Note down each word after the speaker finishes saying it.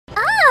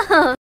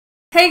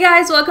Hey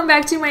guys, welcome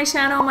back to my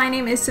channel. My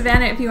name is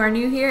Savannah if you are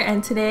new here,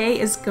 and today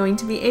is going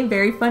to be a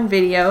very fun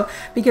video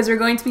because we're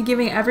going to be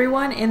giving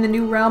everyone in the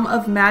new realm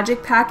of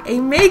Magic Pack a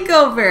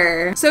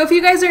makeover. So if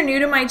you guys are new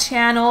to my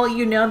channel,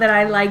 you know that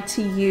I like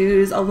to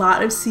use a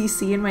lot of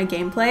CC in my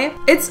gameplay.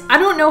 I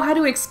don't know how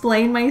to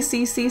explain my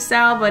CC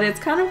style, but it's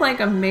kind of like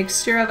a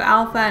mixture of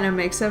alpha and a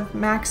mix of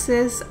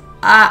maxis.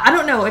 I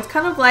don't know, it's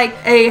kind of like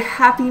a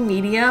happy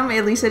medium,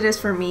 at least it is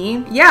for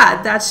me.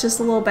 Yeah, that's just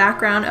a little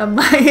background of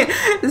my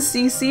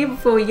CC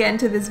before we get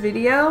into this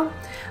video.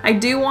 I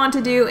do want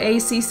to do a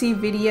CC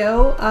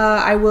video.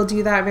 I will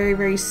do that very,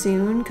 very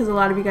soon because a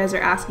lot of you guys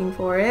are asking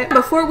for it.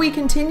 Before we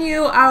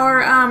continue our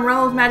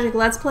Realm of Magic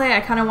Let's Play, I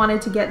kind of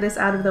wanted to get this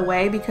out of the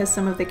way because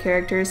some of the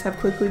characters have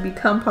quickly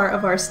become part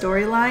of our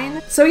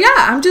storyline. So yeah,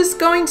 I'm just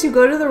going to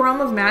go to the Realm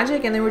of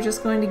Magic and then we're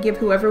just going to give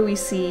whoever we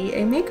see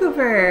a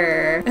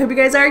makeover. I hope you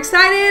guys are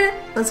excited.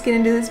 Let's get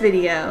into this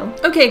video.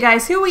 Okay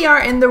guys, here we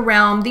are in the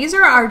realm. These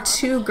are our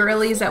two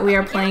girlies that we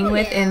are playing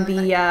with in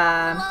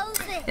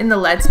the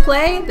Let's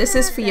Play. This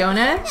is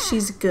Fiona,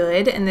 she's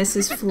good, and this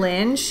is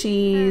Flynn.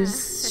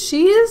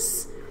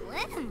 She's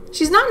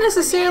not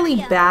necessarily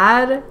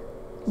bad,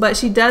 but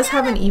she does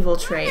have an evil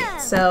trait.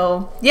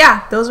 So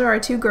yeah, those are our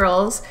two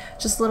girls.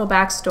 Just a little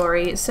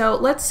backstory. So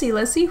let's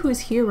see who's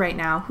here right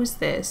now. Who's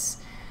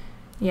this?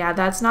 Yeah,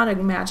 that's not a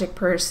magic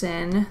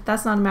person.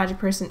 That's not a magic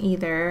person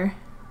either.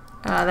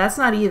 That's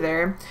not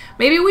either.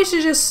 Maybe we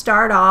should just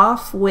start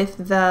off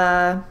with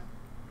the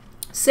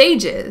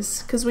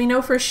sages, because we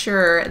know for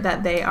sure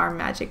that they are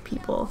magic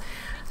people.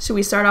 Should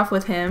we start off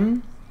with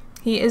him?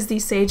 He is the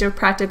Sage of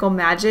Practical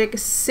Magic,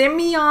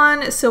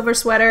 Simeon Silver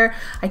Sweater.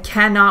 I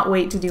cannot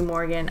wait to do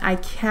Morgan. I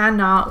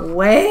cannot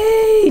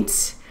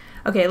wait.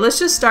 Okay, let's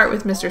just start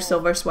with Mr.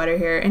 Silver Sweater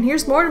here. And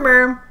here's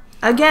Mortimer.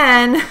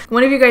 Again,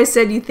 one of you guys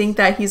said you think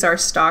that he's our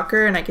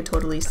stalker, and I could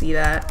totally see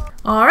that.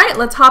 All right,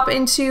 let's hop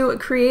into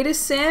Create a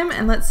Sim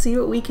and let's see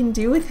what we can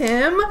do with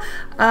him.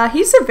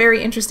 He's a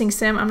very interesting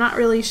sim. I'm not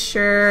really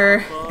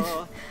sure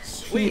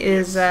if he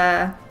is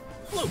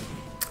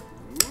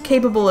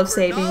capable of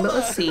saving, but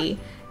let's see.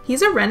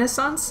 He's a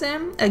Renaissance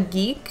sim, a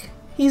geek.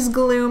 He's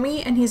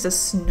gloomy and he's a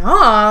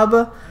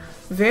snob.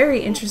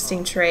 Very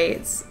interesting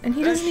traits. And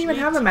he doesn't even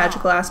have a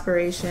magical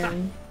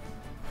aspiration.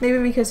 Maybe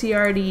because he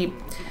already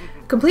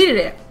completed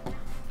it.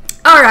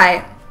 All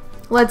right,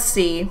 let's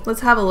see. Let's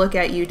have a look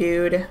at you,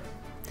 dude.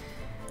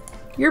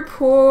 Your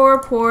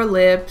poor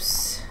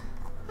lips.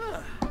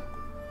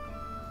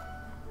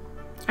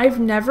 I've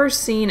never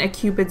seen a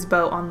Cupid's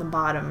bow on the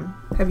bottom.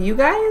 Have you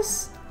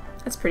guys?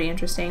 That's pretty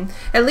interesting.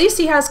 At least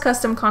he has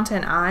custom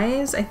content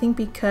eyes. I think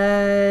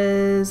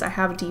because I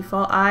have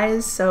default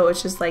eyes, so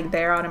it's just like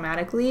there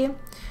automatically.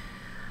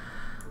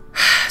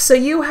 So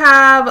you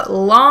have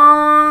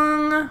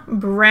long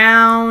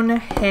brown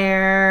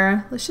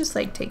hair. Let's just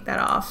like take that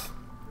off.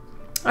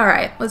 All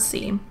right, let's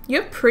see.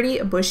 You have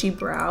pretty bushy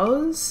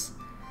brows.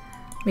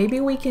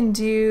 Maybe we can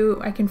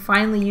I can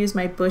finally use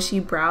my bushy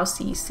brow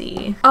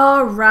CC.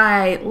 All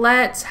right,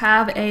 let's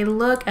have a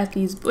look at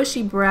these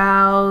bushy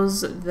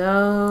brows.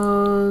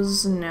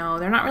 Those, no,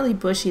 they're not really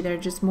bushy. They're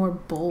just more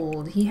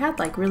bold. He had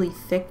like really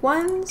thick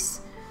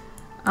ones.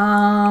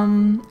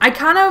 I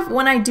kind of,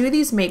 when I do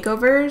these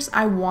makeovers,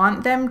 I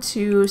want them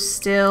to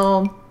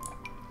still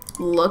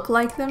look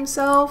like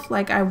themselves.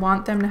 Like I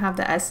want them to have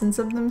the essence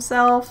of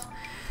themselves.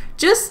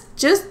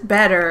 Just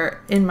better,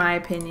 in my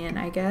opinion,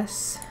 I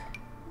guess.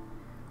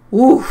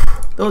 Ooh,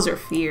 those are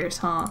fierce,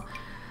 huh?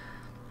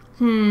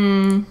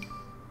 I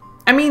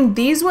mean,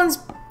 these ones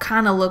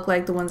kind of look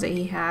like the ones that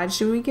he had.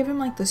 Should we give him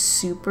like the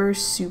super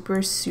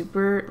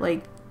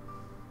like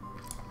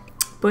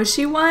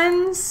bushy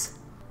ones?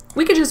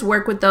 We could just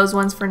work with those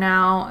ones for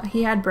now.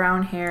 He had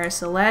brown hair,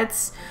 so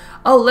let's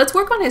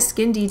work on his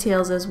skin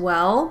details as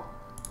well.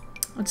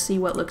 Let's see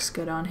what looks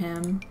good on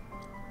him.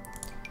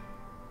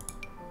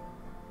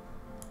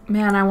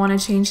 Man, I want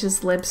to change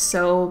his lips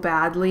so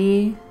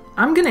badly.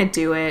 I'm gonna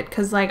do it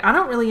because like I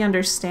don't really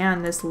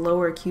understand this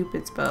lower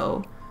Cupid's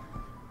bow.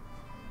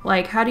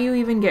 Like, how do you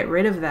even get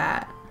rid of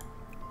that?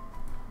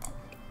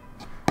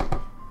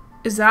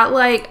 Is that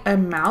like a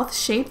mouth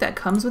shape that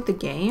comes with the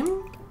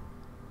game?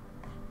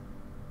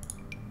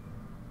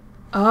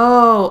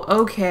 Oh,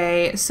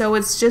 okay. So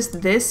it's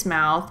just this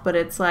mouth, but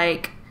it's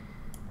like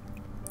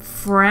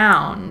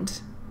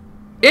frowned.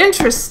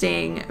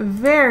 Interesting.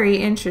 Very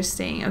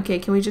interesting. Okay,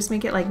 can we just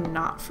make it like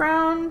not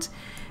frowned?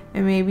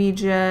 And maybe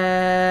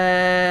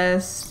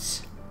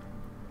just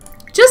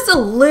a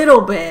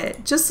little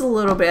bit. Just a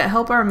little bit.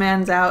 Help our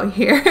mans out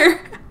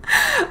here.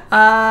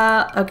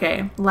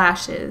 Okay,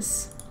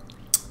 lashes.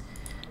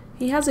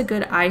 He has a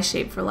good eye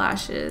shape for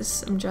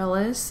lashes. I'm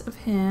jealous of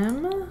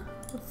him.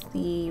 Let's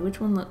see,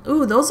 which one look?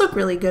 Ooh, those look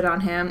really good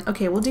on him.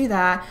 Okay, we'll do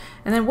that.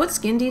 And then what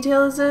skin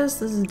detail is this?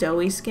 This is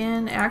doughy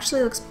skin. It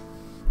actually looks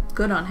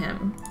good on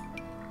him.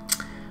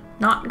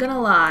 Not gonna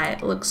lie,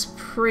 it looks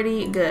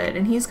pretty good.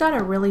 And he's got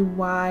a really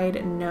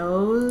wide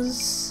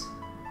nose.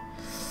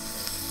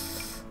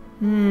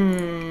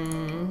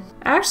 I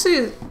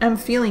actually am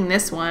feeling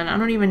this one. I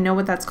don't even know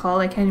what that's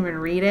called. I can't even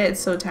read it. It's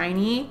so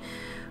tiny.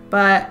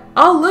 But,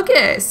 oh, look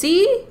at it.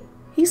 See?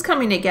 He's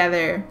coming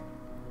together.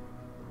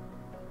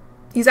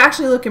 He's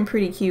actually looking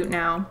pretty cute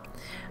now.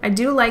 I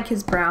do like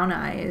his brown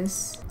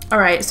eyes.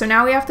 Alright, so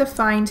now we have to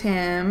find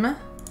him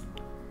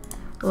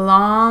a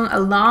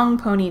long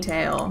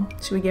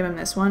ponytail. Should we give him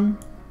this one?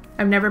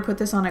 I've never put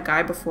this on a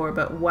guy before,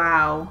 but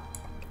wow.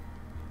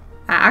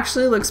 That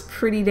actually looks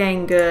pretty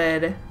dang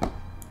good.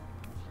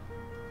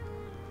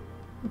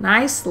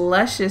 Nice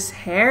luscious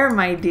hair,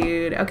 my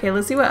dude. Okay,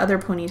 let's see what other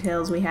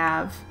ponytails we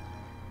have.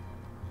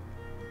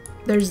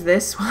 There's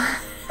this one.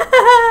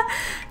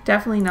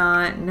 Definitely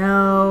not.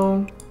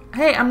 No.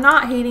 Hey, I'm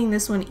not hating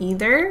this one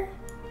either.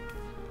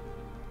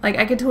 Like,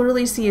 I could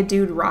totally see a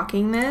dude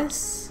rocking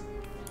this.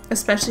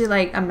 Especially,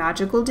 like, a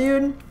magical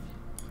dude.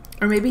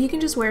 Or maybe he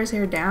can just wear his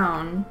hair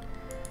down.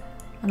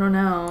 I don't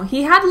know.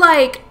 He had,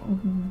 like,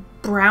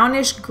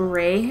 brownish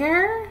gray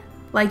hair.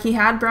 Like, he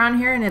had brown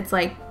hair and it's,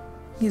 like,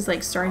 he's,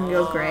 like, starting to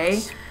go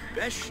gray.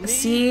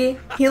 See?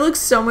 He looks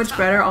so much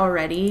better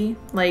already.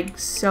 Like,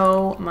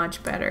 so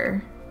much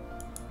better.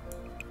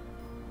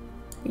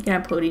 You can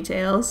have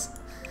ponytails.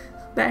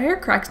 That hair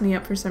cracks me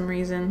up for some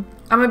reason.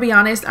 I'm gonna be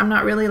honest, I'm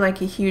not really like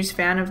a huge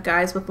fan of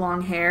guys with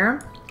long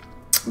hair,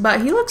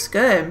 but he looks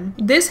good.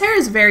 This hair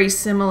is very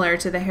similar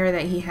to the hair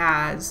that he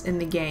has in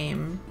the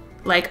game.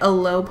 Like a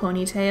low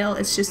ponytail.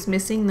 It's just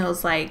missing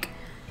those like,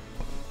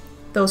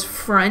 those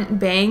front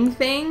bang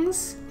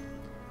things.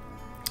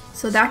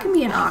 So that can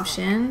be an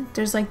option.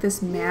 There's like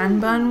this man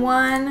bun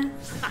one.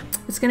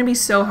 It's gonna be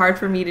so hard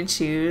for me to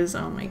choose.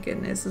 Oh my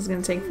goodness, this is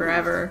gonna take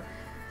forever.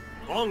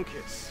 Oh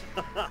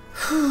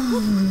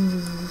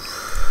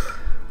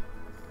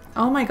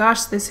my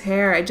gosh, this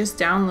hair, I just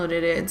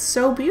downloaded it. It's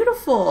so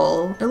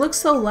beautiful. It looks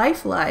so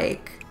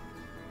lifelike.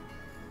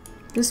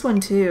 This one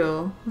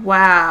too.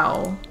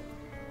 Wow.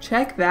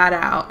 Check that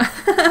out.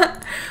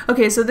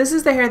 Okay, so this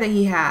is the hair that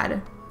he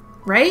had,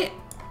 right?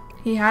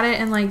 He had it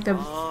in like the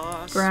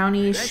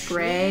brownish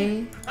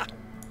gray.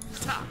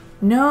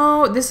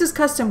 No, this is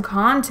custom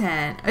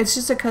content. It's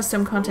just a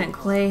custom content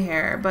clay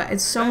hair, but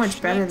it's so much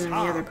better than the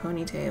other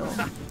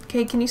ponytail.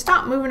 Okay, can you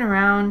stop moving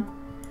around?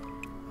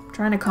 I'm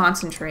trying to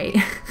concentrate.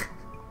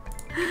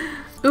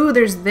 Ooh,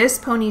 there's this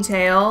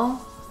ponytail.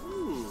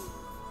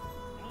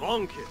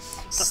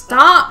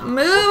 Stop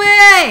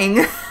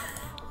moving!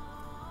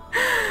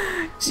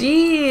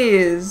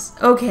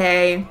 Jeez.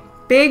 Okay,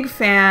 big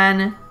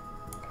fan.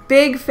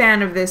 Big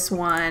fan of this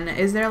one.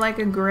 Is there like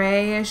a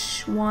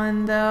grayish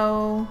one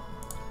though?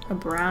 A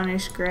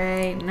brownish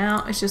gray?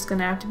 No, it's just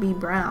gonna have to be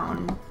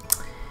brown.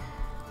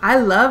 I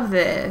love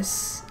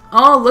this.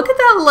 Oh, look at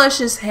that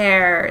luscious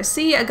hair.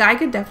 See, a guy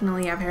could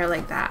definitely have hair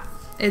like that.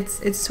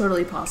 It's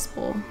totally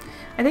possible.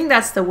 I think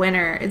that's the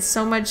winner. It's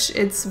so much,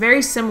 it's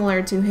very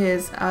similar to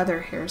his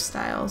other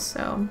hairstyles,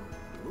 so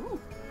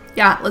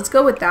yeah, let's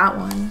go with that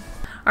one.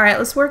 All right,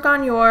 let's work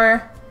on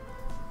your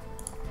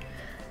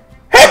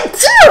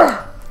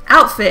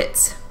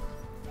outfit.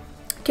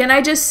 Can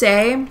I just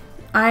say,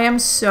 I am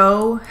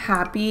so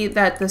happy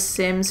that The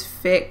Sims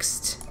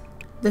fixed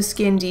the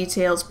skin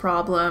details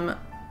problem.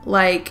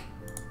 Like,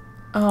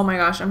 oh my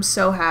gosh, I'm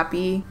so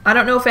happy. I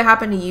don't know if it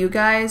happened to you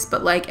guys,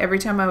 but like every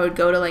time I would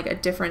go to like a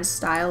different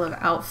style of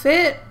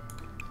outfit,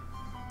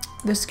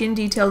 the skin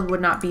details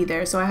would not be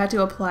there. So I had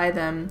to apply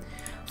them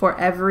for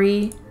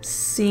every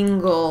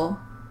single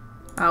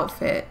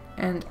outfit.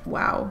 And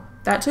wow,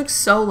 that took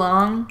so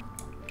long,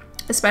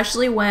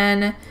 especially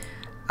when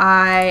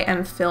I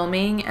am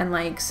filming and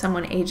like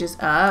someone ages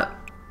up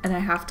and I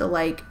have to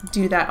like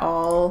do that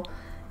all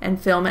and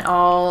film it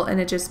all,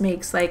 and it just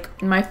makes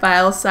like my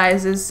file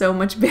sizes so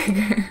much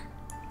bigger.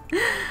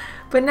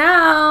 But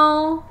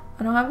now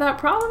I don't have that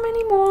problem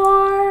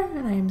anymore,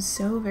 and I am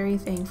so very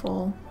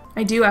thankful.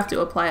 I do have to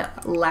apply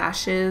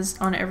lashes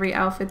on every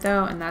outfit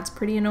though, and that's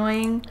pretty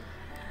annoying,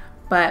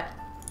 but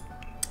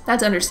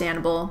that's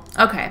understandable.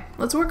 Okay,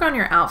 let's work on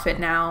your outfit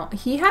now.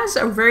 He has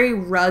a very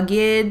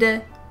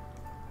rugged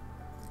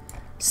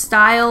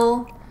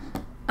style.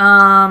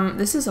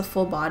 This is a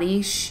full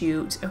body.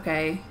 Shoot.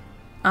 Okay.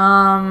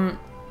 I'm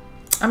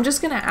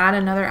just gonna add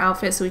another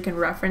outfit so we can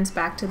reference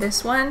back to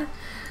this one.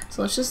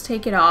 So let's just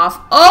take it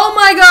off. Oh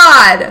my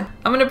god!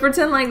 I'm gonna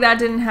pretend like that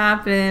didn't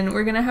happen.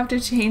 We're gonna have to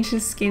change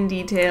his skin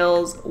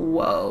details.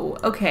 Whoa.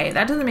 Okay,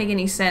 that doesn't make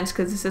any sense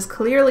because this is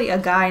clearly a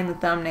guy in the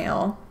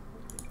thumbnail.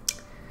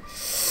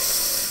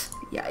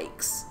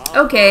 Yikes.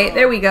 Okay,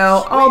 there we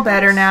go. All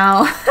better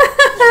now.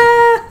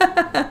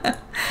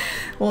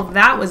 Well,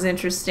 that was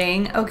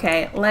interesting.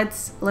 Okay,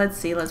 let's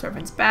see. Let's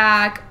reference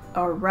back.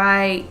 All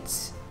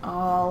right.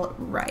 All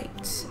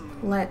right.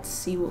 Let's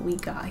see what we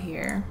got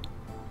here.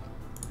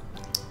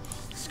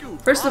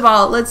 First of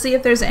all, let's see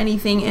if there's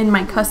anything in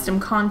my custom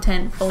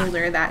content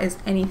folder that is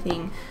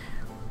anything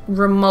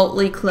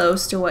remotely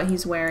close to what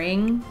he's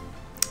wearing.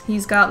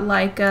 He's got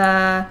like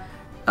a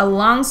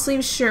long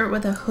sleeve shirt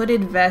with a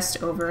hooded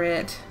vest over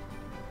it.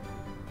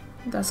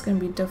 That's gonna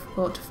be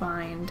difficult to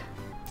find.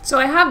 So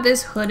I have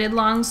this hooded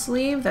long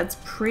sleeve that's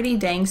pretty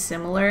dang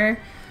similar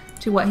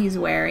to what he's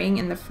wearing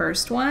in the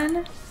first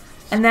one.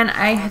 And then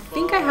I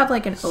think I have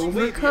like an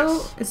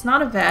overcoat. It's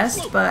not a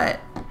vest, but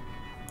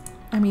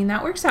I mean,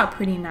 that works out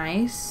pretty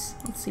nice.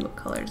 Let's see what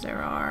colors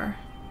there are.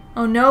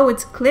 Oh no,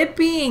 it's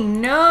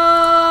clipping.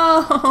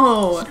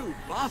 No!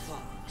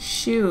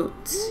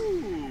 Shoot.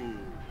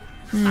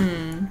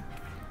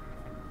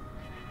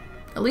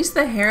 At least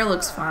the hair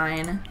looks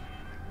fine.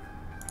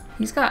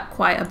 He's got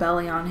quite a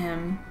belly on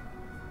him.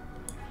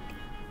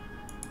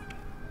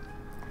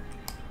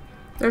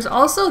 There's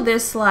also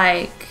this,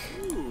 like,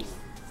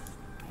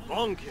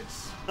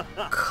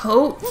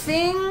 coat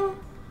thing,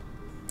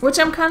 which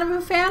I'm kind of a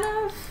fan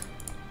of.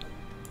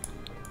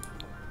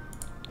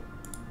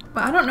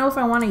 But I don't know if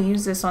I want to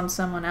use this on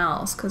someone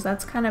else, because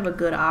that's kind of a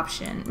good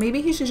option.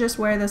 Maybe he should just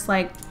wear this,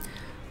 like,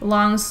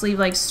 long sleeve,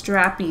 like,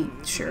 strappy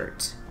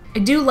shirt. I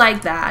do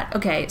like that.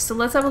 Okay, so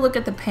let's have a look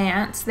at the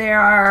pants. They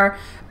are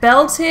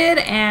belted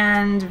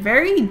and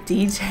very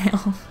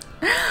detailed.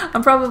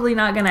 I'm probably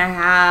not going to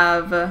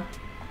have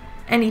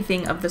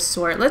anything of the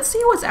sort. Let's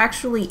see what's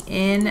actually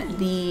in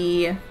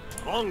the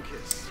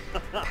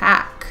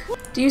pack.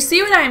 Do you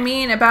see what I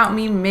mean about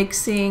me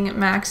mixing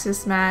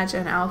Maxis Match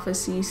and Alpha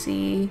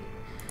CC?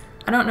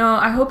 I don't know.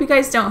 I hope you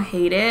guys don't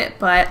hate it,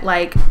 but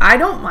like, I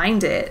don't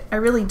mind it. I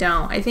really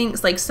don't. I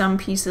think like some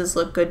pieces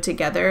look good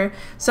together.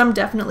 Some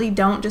definitely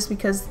don't, just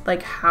because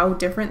like how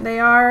different they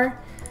are.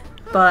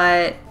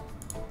 But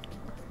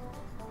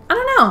I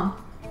don't know.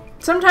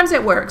 Sometimes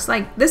it works.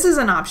 Like, this is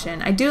an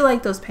option. I do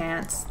like those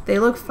pants. They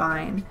look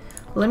fine.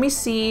 Let me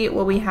see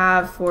what we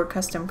have for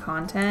custom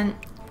content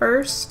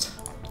first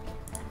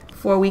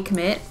before we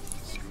commit.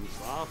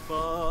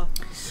 I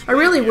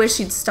really wish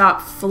you'd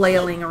stop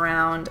flailing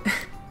around.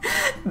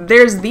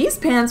 There's these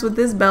pants with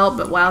this belt,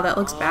 but wow, that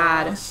looks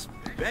bad.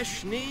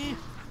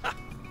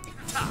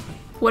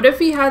 What if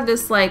he had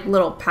this like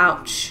little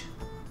pouch?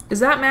 Is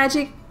that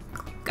magic?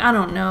 I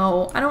don't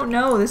know. I don't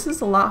know. This is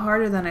a lot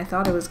harder than I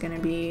thought it was gonna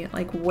be.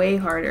 Like, way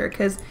harder,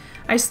 because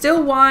I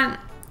still want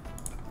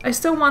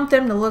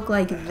them to look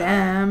like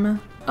them.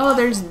 Oh,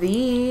 there's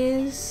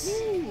these.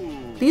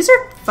 These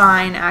are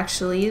fine,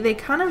 actually. They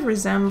kind of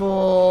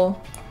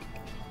resemble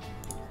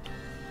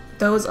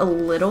those a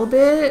little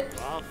bit.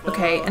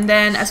 Okay, and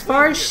then as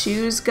far as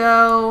shoes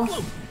go,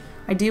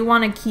 I do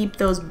want to keep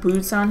those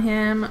boots on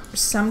him.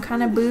 Some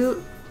kind of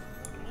boot.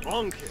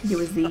 It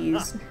was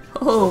these.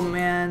 Oh,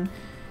 man.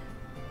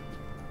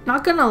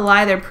 Not gonna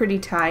lie, they're pretty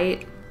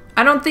tight.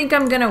 I don't think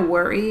I'm gonna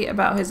worry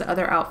about his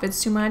other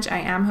outfits too much. I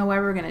am,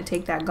 however, gonna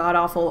take that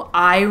god-awful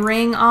eye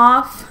ring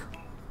off.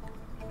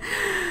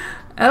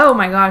 Oh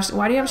my gosh,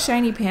 why do you have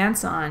shiny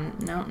pants on?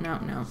 No, no,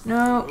 no,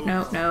 no,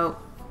 no, no.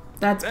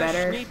 That's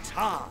better.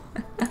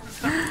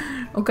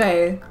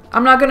 Okay,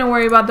 I'm not gonna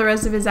worry about the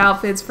rest of his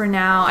outfits for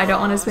now. I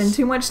don't want to spend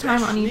too much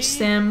time on each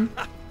sim.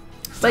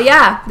 But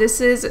yeah,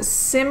 this is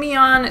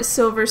Simeon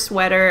Silver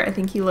Sweater. I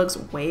think he looks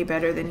way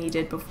better than he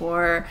did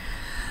before.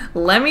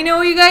 Let me know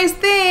what you guys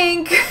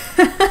think.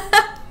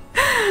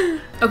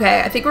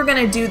 Okay, I think we're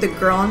gonna do the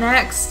girl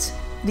next.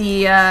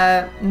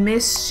 The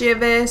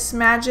mischievous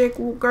magic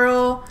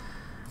girl.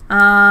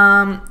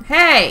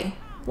 Hey,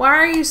 why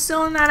are you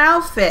still in that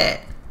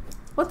outfit?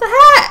 What the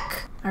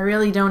heck? I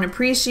really don't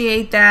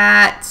appreciate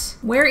that.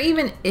 Where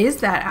even is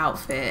that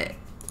outfit?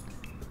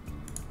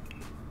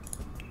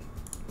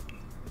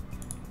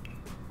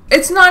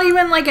 It's not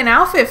even like an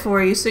outfit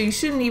for you, so you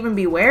shouldn't even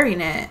be wearing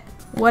it.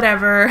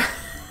 Whatever.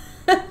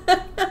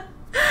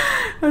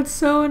 That's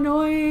so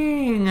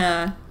annoying.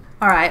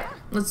 Alright,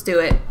 let's do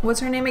it. What's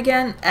her name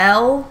again?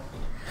 Elle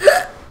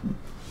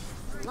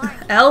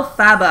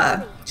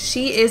Faba.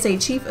 She is a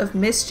chief of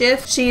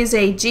mischief. She is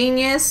a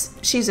genius.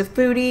 She's a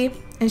foodie.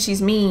 And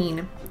she's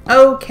mean.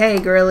 Okay,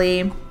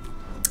 girly.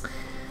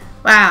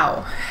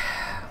 Wow.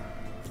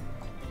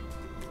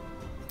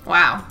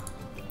 Wow.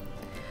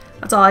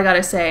 That's all I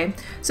gotta say.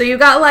 So you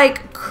got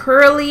like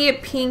curly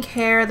pink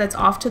hair that's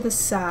off to the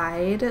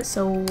side.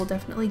 So we'll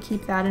definitely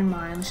keep that in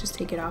mind. Let's just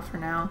take it off for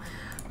now.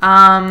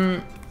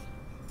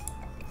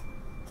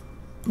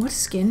 What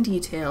skin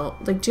detail?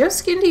 Like, do you have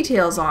skin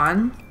details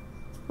on?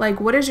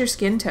 Like, what is your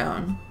skin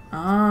tone?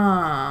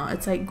 Ah,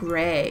 it's like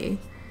gray.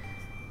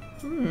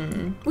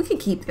 We could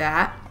keep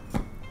that.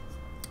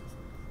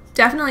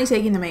 Definitely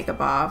taking the makeup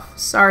off.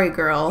 Sorry,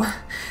 girl.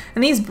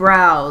 And these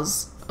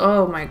brows.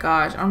 Oh my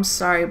gosh, I'm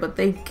sorry, but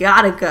they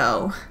gotta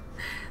go.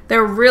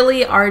 They're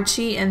really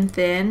archy and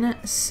thin,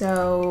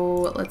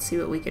 so let's see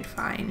what we could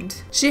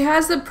find. She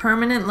has the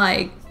permanent,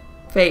 like,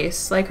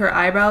 face. Like, her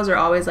eyebrows are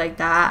always like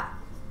that.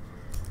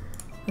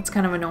 It's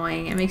kind of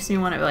annoying. It makes me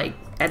want to, like,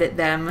 edit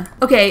them.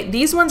 Okay,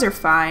 these ones are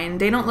fine.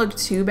 They don't look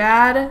too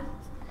bad.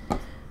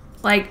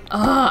 Like,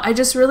 I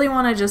just really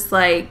want to just,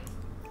 like,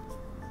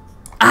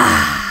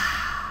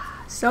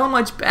 so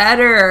much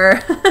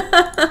better.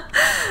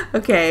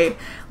 Okay,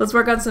 let's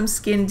work on some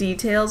skin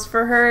details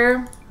for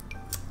her.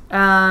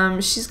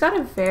 She's got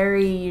a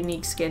very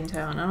unique skin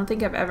tone. I don't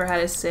think I've ever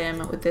had a sim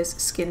with this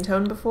skin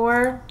tone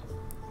before.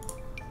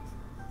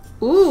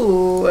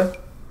 Ooh.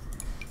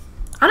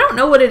 I don't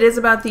know what it is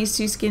about these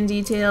two skin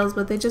details,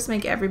 but they just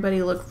make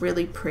everybody look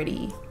really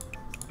pretty.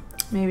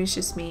 Maybe it's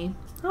just me.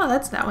 Oh,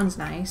 that one's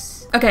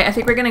nice. Okay, I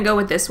think we're gonna go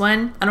with this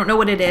one. I don't know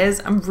what it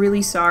is. I'm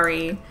really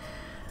sorry.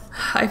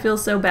 I feel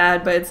so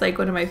bad, but it's like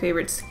one of my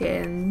favorite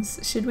skins.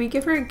 Should we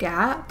give her a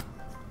Gap?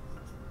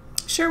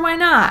 Sure, why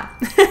not?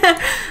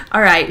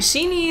 Alright,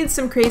 she needs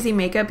some crazy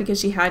makeup because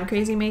she had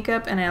crazy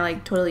makeup and I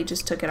like totally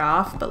just took it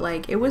off, but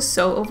like it was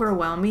so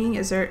overwhelming.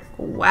 Is there,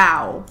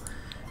 wow.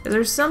 Is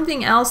there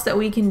something else that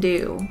we can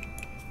do?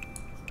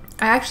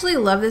 I actually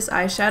love this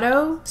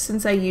eyeshadow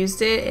since I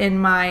used it in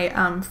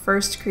my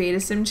first Create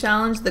a Sim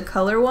challenge, the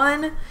color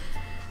one.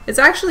 It's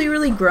actually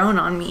really grown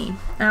on me.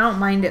 I don't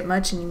mind it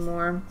much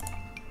anymore.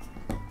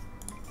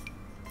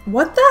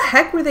 What the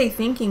heck were they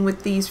thinking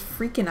with these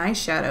freaking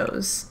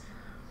eyeshadows?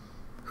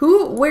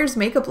 Who wears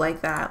makeup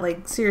like that?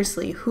 Like,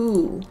 seriously,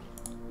 who?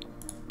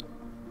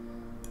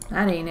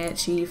 That ain't it,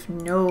 Chief.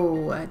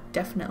 No,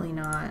 definitely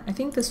not. I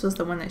think this was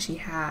the one that she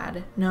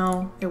had.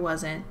 No, it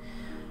wasn't.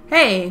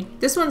 Hey,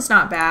 this one's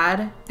not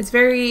bad. It's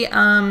very,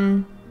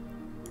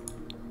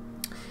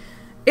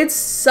 it's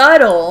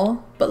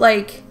subtle, but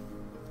like,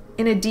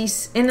 in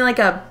like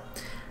a,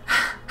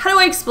 how do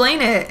I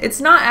explain it?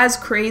 It's not as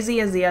crazy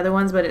as the other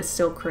ones, but it's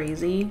still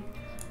crazy.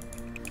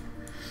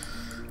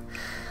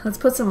 Let's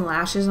put some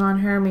lashes on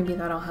her. Maybe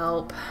that'll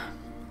help.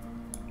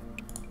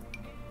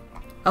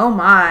 Oh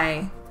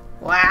my.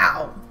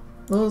 Wow.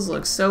 Those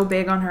look so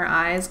big on her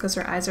eyes because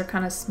her eyes are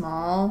kind of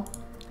small.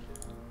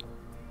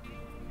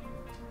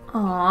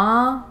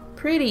 Aw,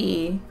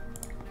 pretty.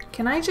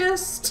 Can I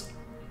just...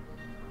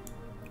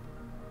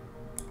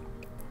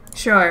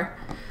 Sure.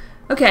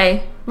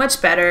 Okay,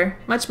 much better.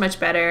 Much,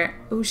 much better.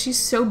 Oh, she's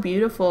so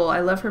beautiful.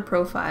 I love her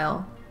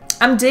profile.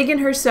 I'm digging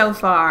her so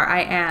far.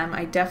 I am.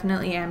 I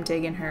definitely am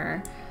digging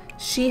her.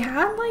 She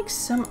had like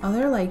some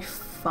other like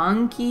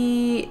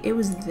funky, it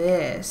was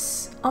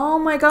this. Oh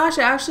my gosh,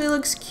 it actually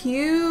looks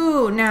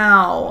cute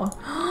now.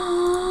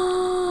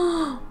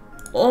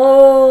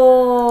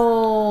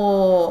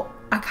 Oh,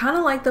 I kind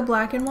of like the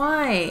black and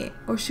white.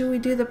 Or should we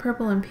do the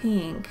purple and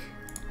pink?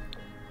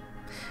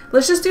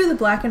 Let's just do the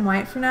black and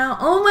white for now.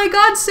 Oh my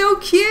god, so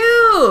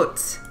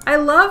cute! I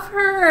love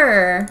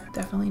her.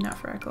 Definitely not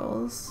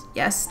freckles.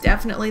 Yes,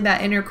 definitely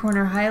that inner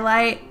corner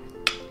highlight.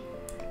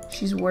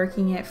 She's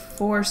working it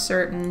for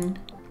certain.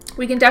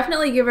 We can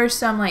definitely give her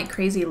some like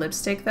crazy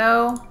lipstick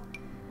though.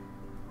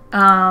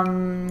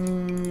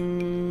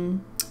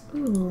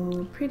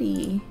 Ooh,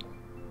 pretty.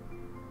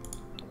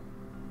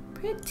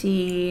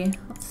 Pretty.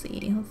 Let's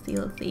see, let's see,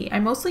 let's see. I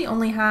mostly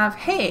only have,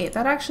 hey,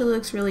 that actually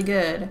looks really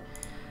good.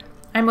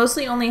 I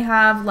mostly only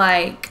have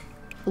like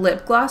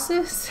lip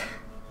glosses.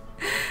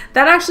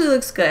 That actually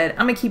looks good.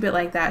 I'm gonna keep it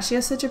like that. She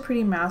has such a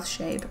pretty mouth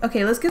shape.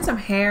 Okay, let's get some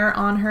hair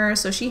on her.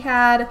 So she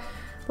had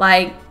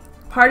like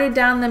parted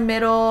down the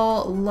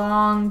middle,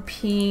 long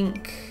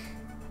pink.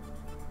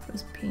 It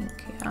was pink,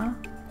 yeah?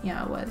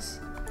 Yeah, it was.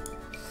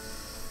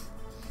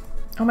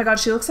 Oh my god,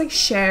 she looks like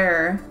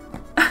Cher.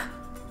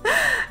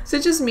 Is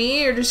it just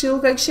me or does she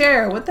look like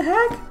Cher? What the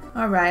heck?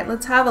 All right,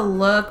 let's have a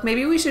look.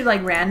 Maybe we should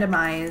like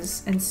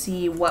randomize and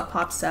see what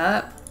pops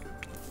up.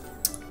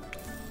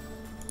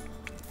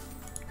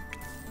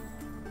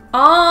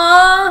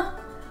 Aww,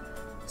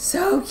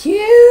 so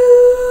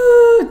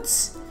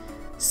cute.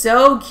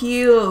 So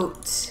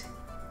cute.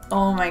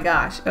 Oh my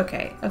gosh.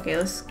 Okay, okay,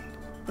 let's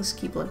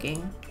keep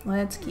looking.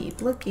 Let's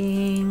keep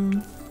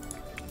looking.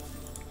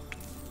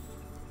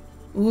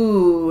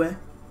 Ooh.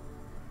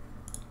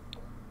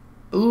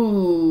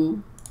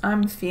 Ooh.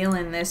 I'm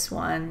feeling this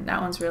one. That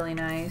one's really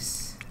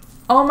nice.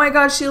 Oh my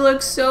god, she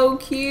looks so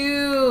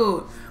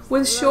cute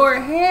with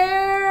short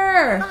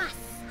hair.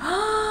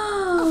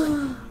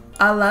 I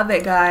love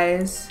it,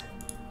 guys.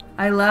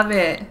 I love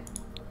it.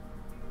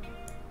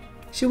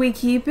 Should we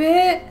keep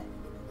it?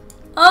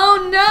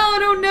 Oh no, I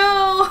don't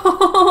know.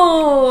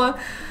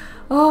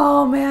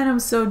 Oh man, I'm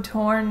so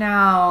torn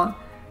now.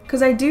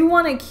 Because I do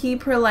want to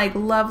keep her like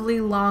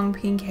lovely long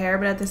pink hair,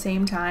 but at the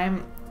same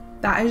time,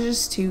 that is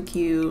just too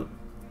cute.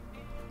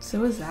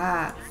 So is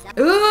that.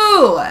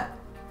 Ooh!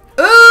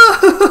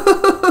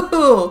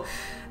 Ooh!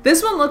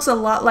 This one looks a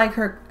lot like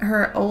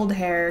her old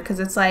hair because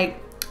it's like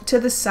to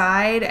the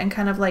side and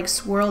kind of like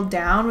swirled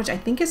down, which I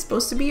think is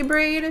supposed to be a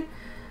braid.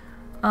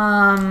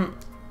 I'm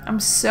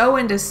so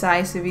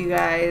indecisive, you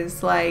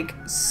guys. Like,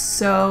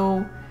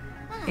 so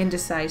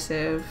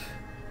indecisive.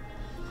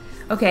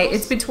 Okay,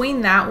 it's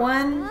between that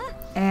one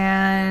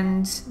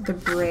and the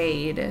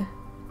braid.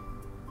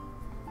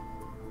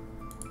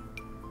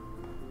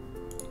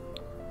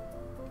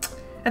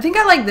 I think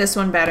I like this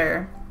one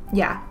better.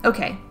 Yeah,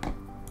 okay.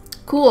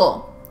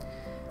 Cool.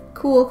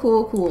 Cool,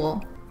 cool,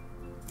 cool.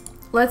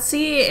 Let's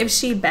see if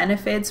she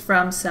benefits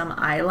from some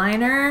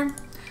eyeliner.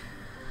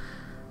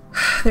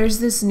 There's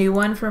this new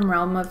one from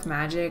Realm of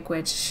Magic,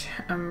 which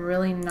I'm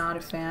really not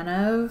a fan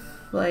of.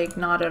 Like,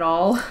 not at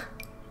all.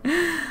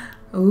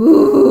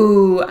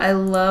 Ooh, I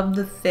love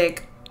the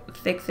thick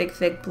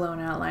blown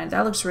out lines.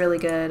 That looks really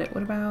good.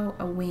 What about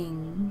a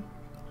wing?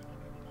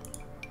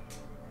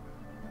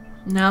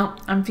 No,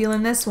 I'm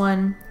feeling this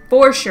one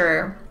for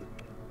sure.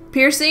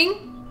 Piercing?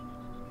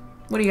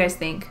 What do you guys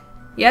think?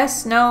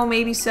 Yes, no,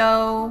 maybe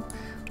so.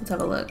 Let's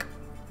have a look.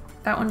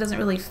 That one doesn't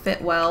really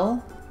fit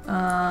well.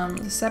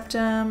 The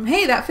septum.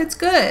 Hey, that fits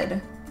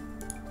good.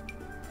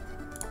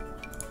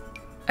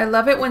 I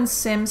love it when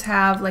Sims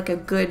have like a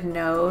good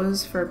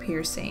nose for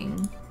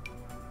piercing.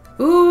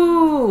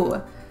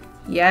 Ooh,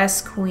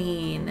 yes,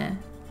 queen.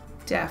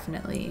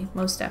 Definitely,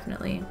 most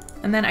definitely.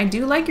 And then I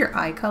do like your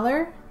eye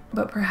color,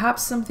 but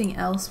perhaps something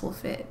else will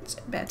fit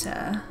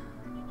better.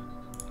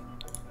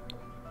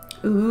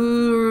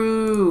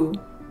 Ooh.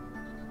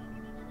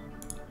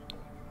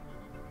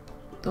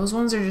 Those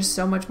ones are just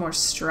so much more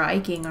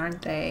striking,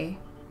 aren't they?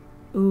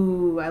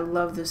 Ooh, I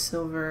love the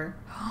silver.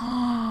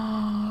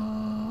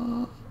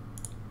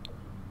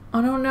 Oh,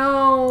 no,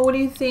 no. What do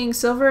you think?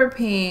 Silver or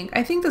pink?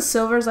 I think the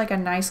silver is like a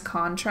nice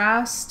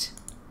contrast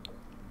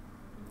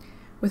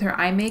with her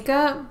eye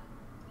makeup.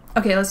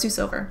 Okay, let's do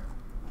silver.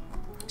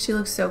 She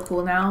looks so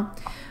cool now.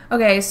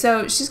 Okay,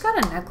 so she's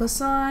got a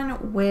necklace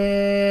on,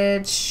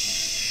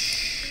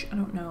 which I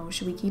don't know.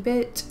 Should we keep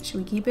it? Should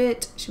we keep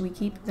it? Should we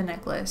keep the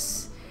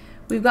necklace?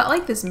 We've got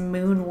like this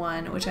moon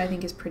one, which I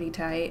think is pretty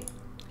tight.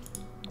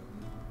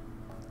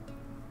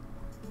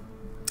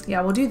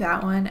 Yeah, we'll do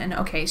that one. And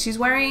okay, she's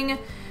wearing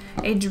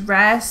a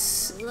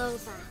dress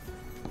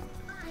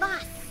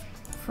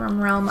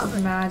from Realm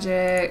of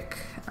Magic.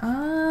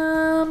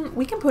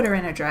 We can put her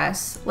in a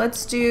dress.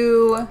 Let's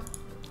see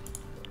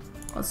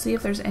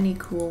if there's any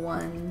cool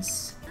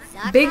ones.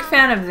 Big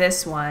fan of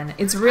this one.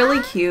 It's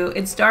really cute.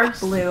 It's dark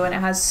blue and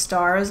it has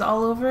stars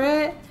all over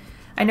it.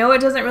 I know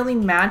it doesn't really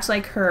match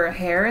like her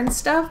hair and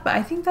stuff, but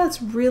I think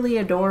that's really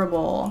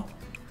adorable.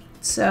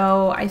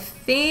 So I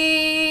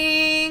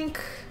think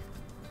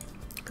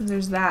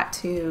there's that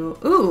too.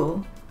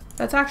 Ooh,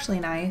 that's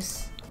actually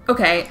nice.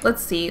 Okay,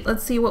 let's see.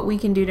 Let's see what we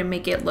can do to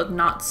make it look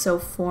not so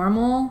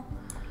formal.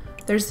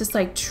 There's this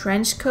like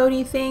trench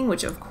coaty thing,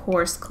 which of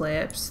course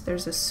clips.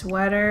 There's a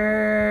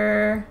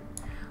sweater.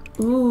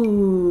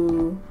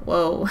 Ooh,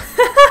 whoa.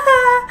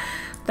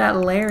 That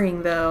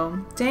layering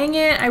though. Dang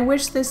it, I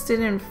wish this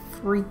didn't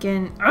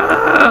freaking,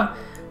 ugh!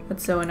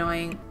 That's so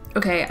annoying.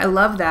 Okay, I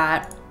love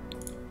that.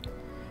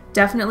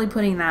 Definitely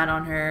putting that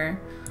on her.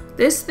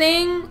 This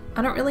thing,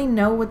 I don't really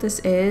know what this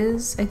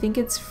is. I think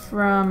it's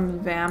from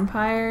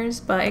vampires,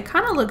 but it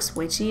kind of looks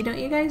witchy, don't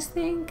you guys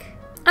think?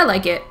 I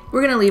like it.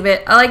 We're gonna leave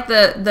it. I like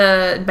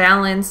the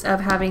balance of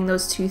having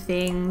those two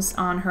things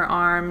on her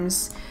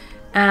arms.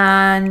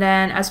 And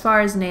then as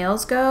far as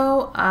nails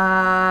go,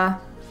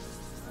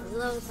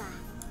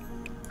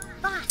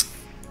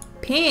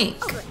 pink,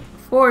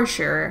 for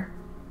sure.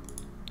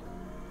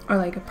 Or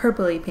like a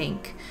purpley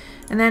pink.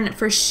 And then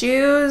for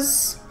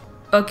shoes,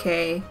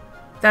 okay,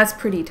 that's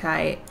pretty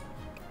tight.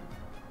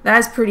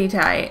 That's pretty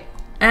tight.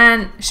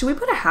 And should we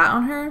put a hat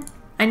on her?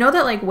 I know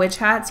that like witch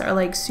hats are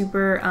like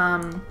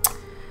super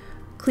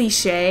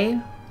cliche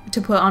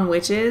to put on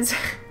witches.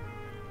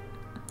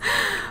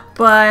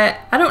 But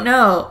I don't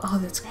know. Oh,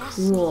 that's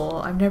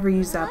cool. I've never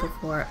used that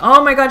before.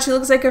 Oh my god, she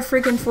looks like a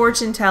freaking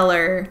fortune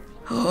teller.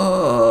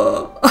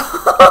 Oh,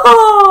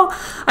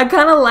 I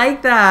kind of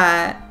like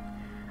that.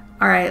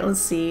 All right, let's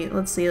see.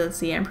 Let's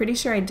see. I'm pretty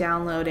sure I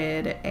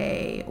downloaded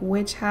a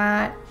witch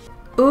hat.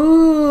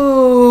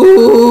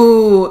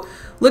 Ooh,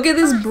 look at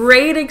this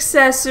braid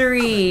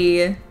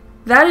accessory.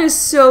 That is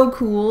so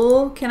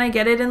cool. Can I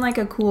get it in like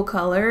a cool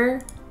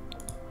color?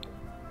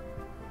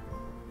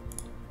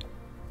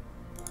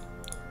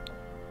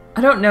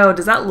 I don't know.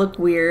 Does that look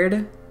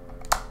weird?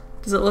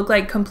 Does it look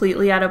like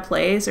completely out of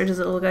place, or does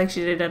it look like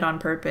she did it on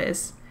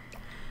purpose?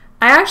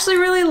 I actually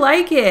really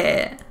like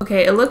it.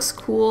 Okay, it looks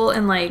cool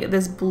in like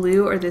this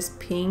blue or this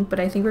pink, but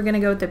I think we're gonna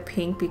go with the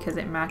pink because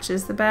it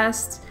matches the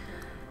best.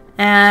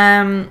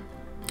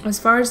 As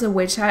far as the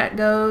witch hat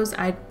goes,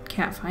 I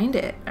can't find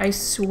it. I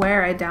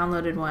swear I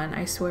downloaded one.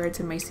 I swear it's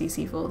in my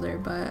CC folder,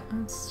 but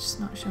it's just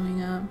not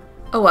showing up.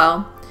 Oh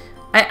well.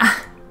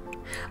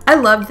 I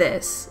love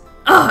this.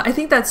 Ugh, I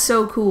think that's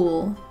so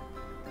cool.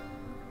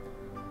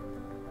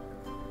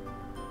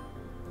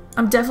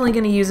 I'm definitely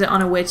going to use it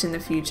on a witch in the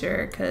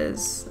future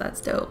because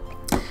that's dope.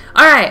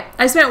 Alright,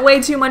 I spent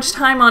way too much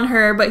time on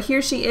her, but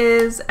here she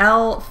is,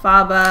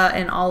 Elphaba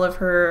in all of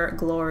her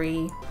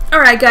glory.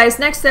 Alright guys,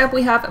 next up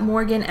we have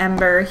Morgan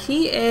Ember.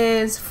 He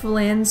is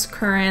Flynn's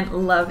current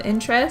love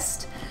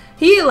interest.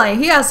 He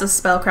has a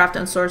spellcraft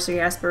and sorcery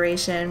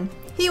aspiration.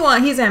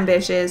 He's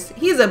ambitious,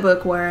 he's a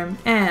bookworm,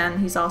 and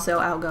he's also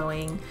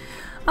outgoing.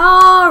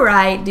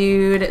 Alright,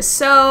 dude.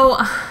 So,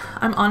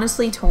 I'm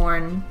honestly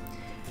torn.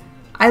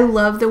 I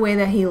love the way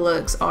that he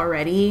looks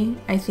already.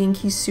 I think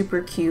he's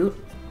super cute.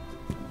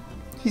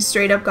 He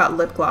straight up got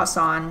lip gloss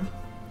on.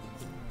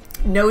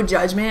 No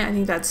judgment. I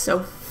think that's so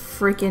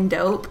freaking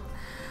dope.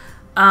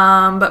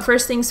 But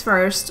first things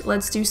first,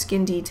 let's do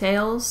skin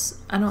details.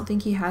 I don't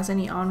think he has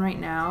any on right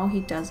now. He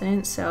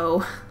doesn't,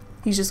 so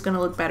he's just gonna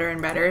look better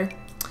and better.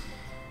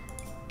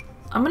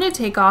 I'm gonna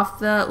take off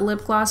the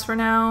lip gloss for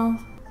now.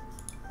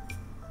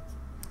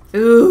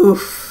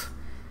 Oof.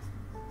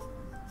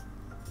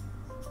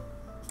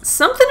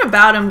 Something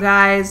about him,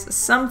 guys.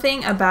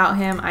 Something about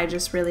him I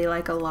just really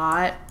like a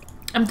lot.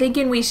 I'm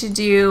thinking we should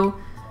do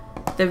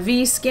the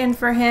V skin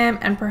for him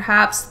and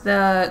perhaps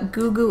the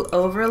Goo Goo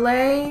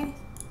overlay.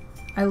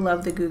 I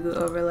love the Goo Goo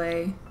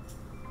overlay.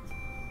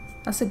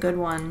 That's a good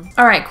one.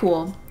 Alright,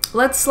 cool.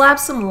 Let's slap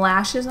some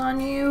lashes on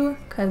you,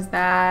 because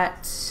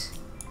that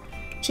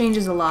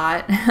changes a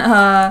lot.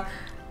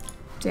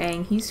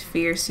 Dang, he's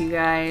fierce, you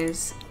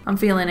guys. I'm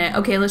feeling it.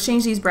 Okay, let's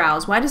change these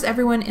brows. Why does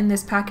everyone in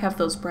this pack have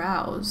those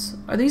brows?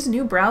 Are these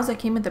new brows that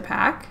came with the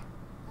pack?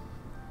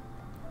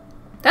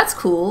 That's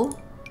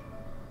cool.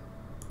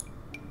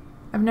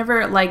 I've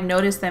never, like,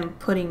 noticed them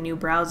putting new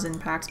brows in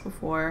packs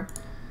before.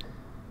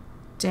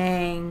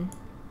 Dang.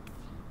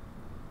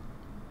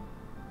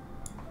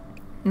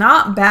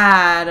 Not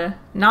bad.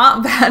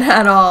 Not bad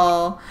at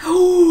all.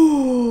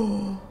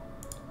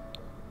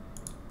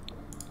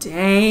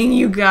 Dang,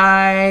 you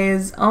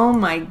guys. Oh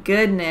my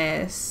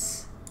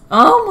goodness.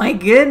 Oh my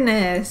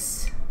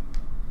goodness.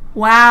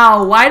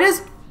 Wow, why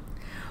does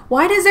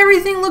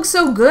everything look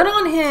so good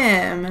on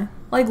him?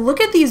 Like,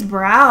 look at these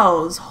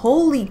brows.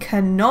 Holy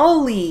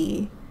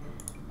cannoli.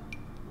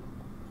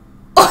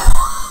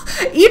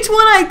 Each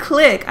one I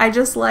click, I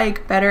just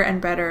like better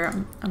and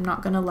better. I'm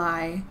not gonna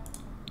lie.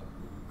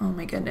 Oh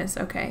my goodness,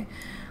 okay.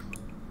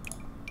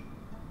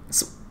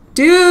 So,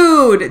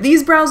 dude,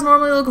 these brows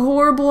normally look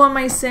horrible on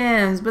my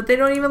Sims, but they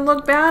don't even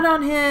look bad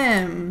on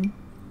him.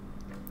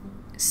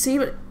 See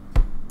what?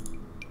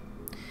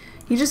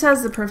 He just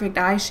has the perfect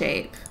eye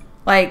shape.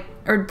 Like,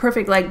 or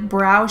perfect, like,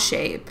 brow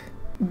shape.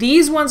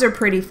 These ones are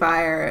pretty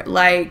fire.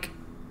 Like,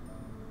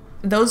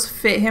 those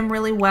fit him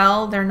really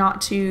well. They're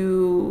not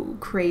too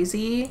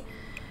crazy.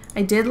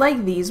 I did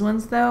like these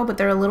ones though, but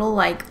they're a little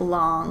like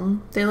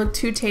long. They look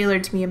too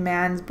tailored to be a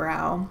man's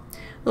brow.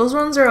 Those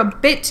ones are a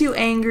bit too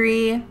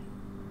angry.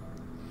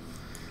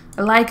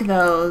 I like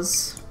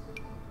those.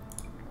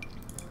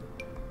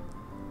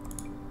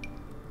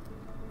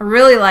 I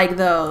really like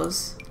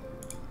those.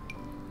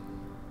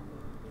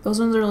 Those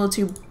ones are a little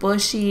too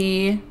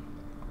bushy.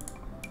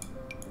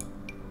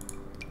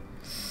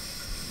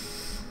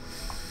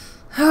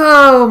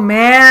 Oh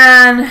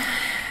man.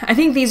 I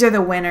think these are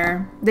the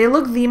winner. They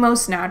look the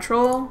most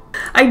natural.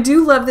 I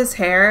do love this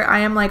hair. I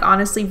am like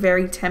honestly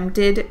very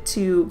tempted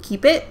to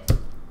keep it.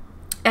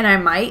 And I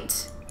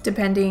might,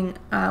 depending,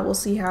 we'll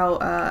see how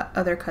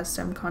other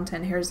custom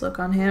content hairs look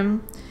on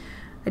him.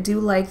 I do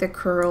like the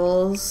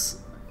curls.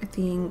 I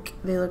think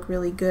they look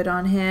really good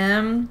on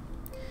him.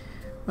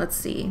 Let's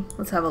see.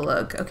 Let's have a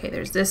look. Okay,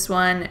 there's this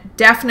one.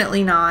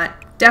 Definitely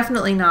not.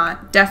 Definitely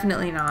not.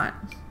 Definitely not.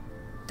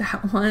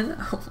 That one.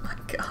 Oh my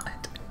god.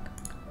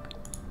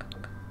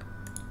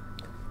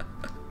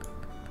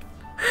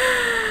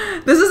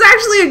 This is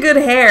actually a good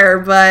hair,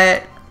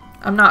 but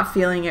I'm not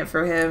feeling it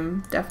for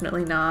him.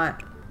 Definitely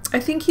not. I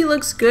think he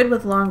looks good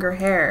with longer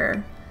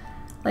hair.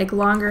 Like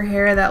longer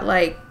hair that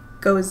like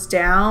goes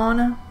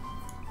down.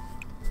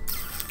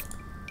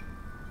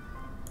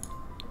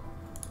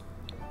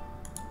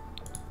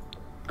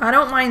 I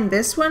don't mind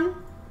this one.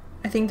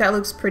 I think that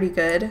looks pretty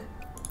good.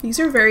 These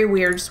are very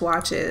weird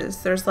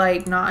swatches. There's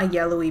like not a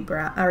yellowy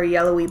brown or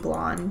yellowy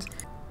blonde.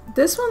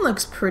 This one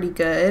looks pretty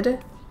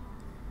good.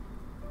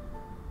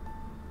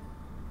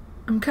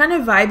 I'm kind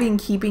of vibing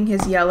keeping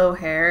his yellow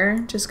hair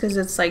just because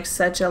it's like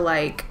such a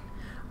like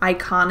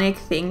iconic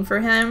thing for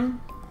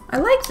him. I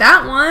like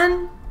that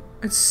one.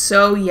 It's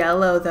so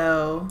yellow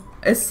though.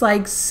 It's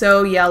like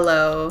so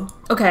yellow.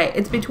 Okay,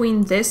 it's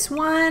between this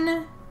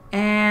one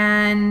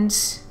and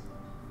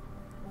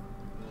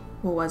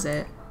what was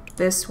it?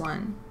 This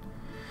one.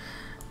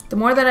 The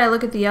more that I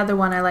look at the other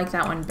one, I like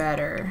that one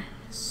better.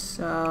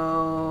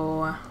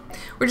 So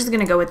we're just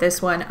gonna go with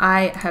this one.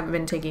 I have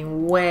been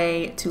taking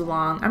way too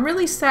long. I'm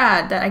really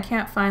sad that I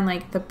can't find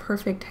like the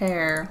perfect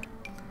hair.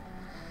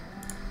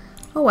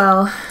 Oh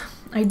well.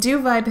 I do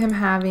vibe him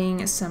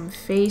having some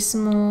face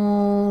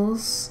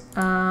moles.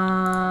 That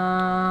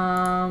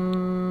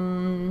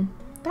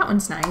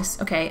one's nice.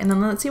 Okay, and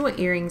then let's see what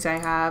earrings I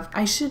have.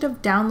 I should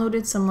have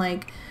downloaded some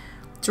like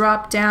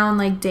drop down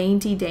like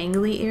dainty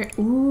dangly ear.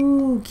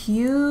 Ooh,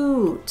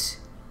 cute.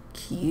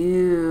 Cute.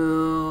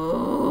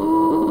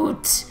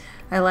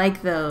 I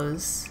like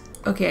those.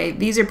 Okay,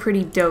 these are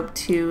pretty dope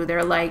too.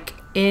 They're like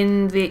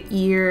in the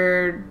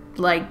ear,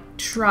 like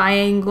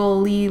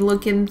triangle-y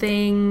looking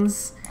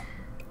things.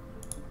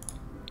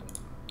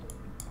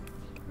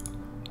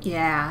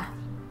 Yeah.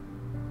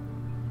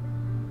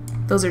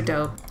 Those are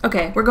dope.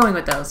 Okay, we're going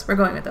with those. We're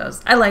going with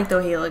those. I like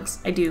the helix.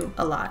 I do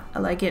a lot. I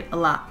like it a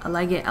lot. I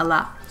like it a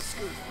lot.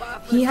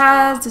 He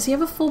has, does he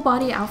have a full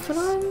body outfit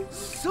on?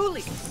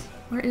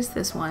 Where is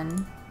this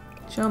one?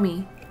 Show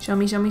me. Show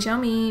me, show me, show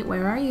me.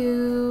 Where are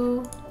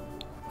you?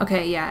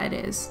 Okay, yeah, it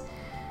is.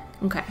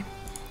 Okay.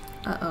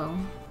 Uh-oh.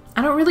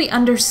 I don't really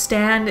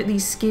understand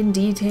these skin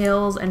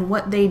details and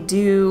what they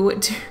do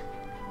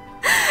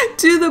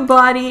to the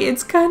body.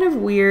 It's kind of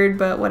weird,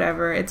 but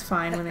whatever. It's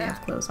fine when they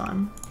have clothes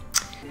on.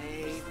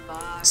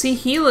 See,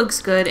 he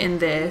looks good in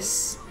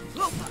this.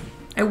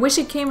 I wish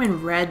it came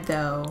in red,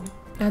 though.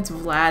 That's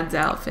Vlad's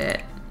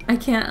outfit. I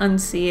can't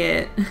unsee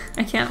it.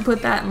 I can't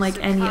put that in like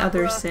any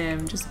other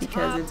sim just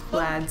because it's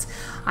Vlad's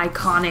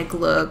iconic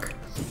look.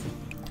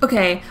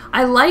 Okay,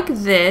 I like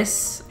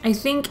this. I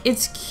think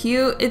it's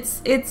cute.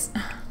 It's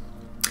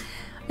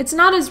It's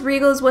not as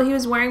regal as what he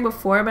was wearing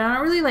before, but I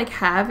don't really like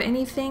have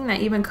anything that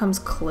even comes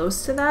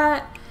close to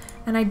that.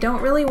 And I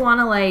don't really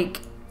want to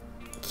like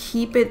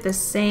keep it the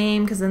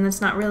same because then it's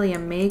not really a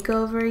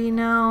makeover, you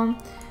know?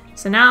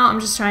 So now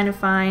I'm just trying to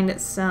find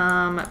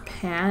some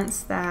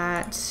pants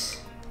that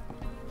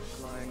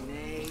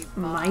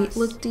might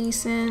look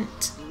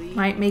decent,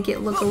 might make it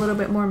look a little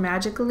bit more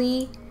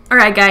magically.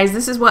 Alright guys,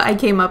 this is what I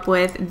came up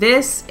with.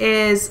 This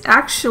is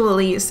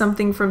actually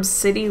something from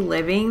City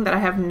Living that I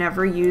have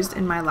never used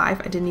in my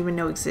life. I didn't even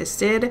know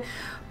existed,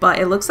 but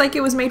it looks like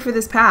it was made for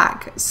this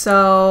pack.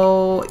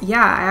 So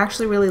yeah, I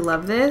actually really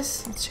love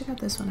this. Let's check out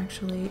this one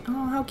actually.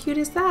 Oh, how cute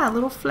is that?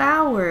 Little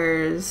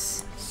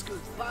flowers.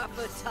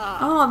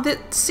 Oh,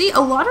 see, a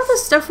lot of the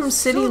stuff from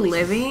City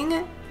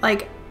Living,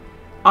 like,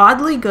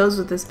 oddly goes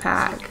with this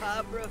pack.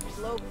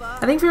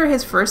 I think for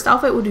his first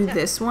outfit, we'll do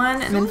this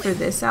one, and then for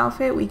this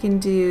outfit, we can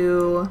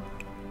do...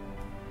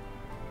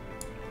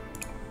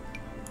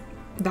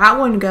 that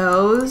one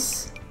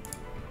goes.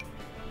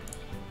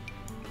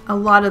 A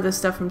lot of the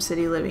stuff from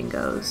City Living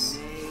goes.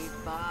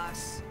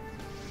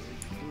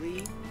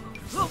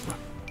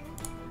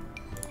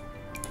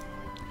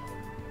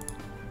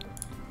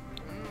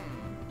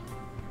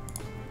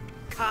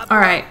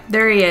 Alright,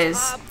 there he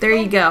is. There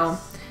you go.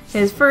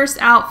 His first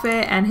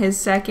outfit and his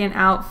second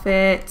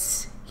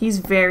outfit. He's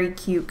very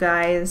cute,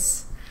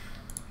 guys.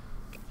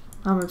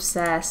 I'm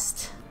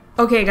obsessed.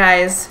 Okay,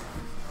 guys.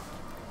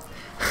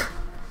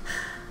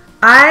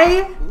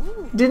 I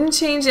didn't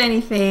change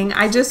anything.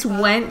 I just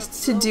went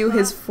to do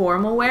his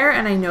formal wear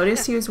and I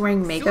noticed he was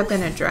wearing makeup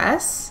and a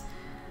dress.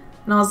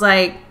 And I was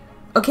like,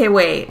 okay,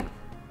 wait.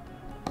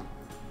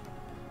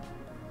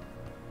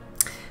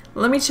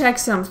 Let me check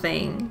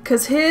something,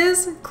 because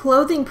his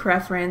clothing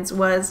preference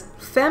was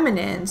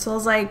feminine. So I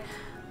was like,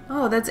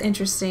 oh, that's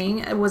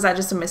interesting. Was that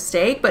just a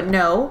mistake? But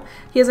no,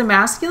 he has a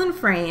masculine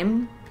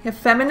frame, a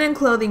feminine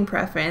clothing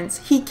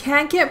preference. He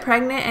can't get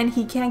pregnant and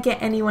he can't get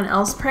anyone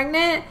else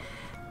pregnant.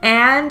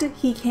 And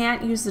he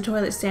can't use the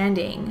toilet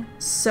standing.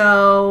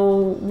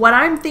 So what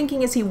I'm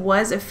thinking is he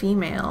was a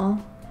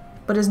female,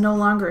 but is no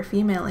longer a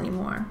female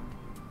anymore.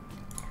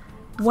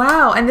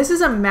 Wow, and this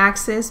is a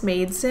Maxis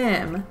made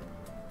sim.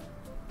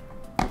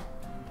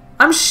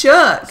 I'm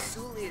shook.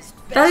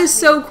 That is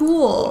so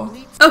cool.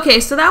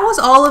 Okay, so that was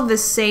all of the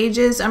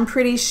sages, I'm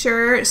pretty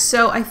sure.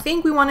 So I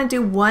think we want to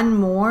do one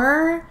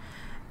more.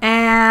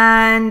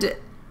 And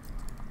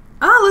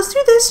let's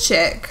do this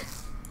chick.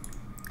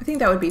 I think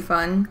that would be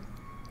fun.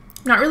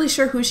 I'm not really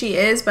sure who she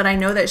is, but I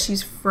know that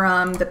she's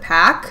from the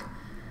pack.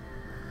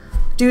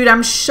 Dude,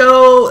 I'm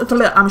so shook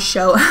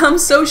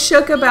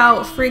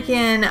about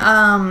freaking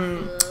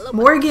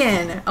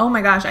Morgan. Oh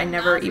my gosh, I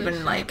never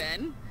even like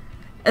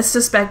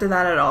suspected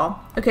that at all.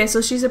 Okay, so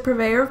she's a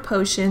purveyor of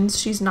potions,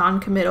 she's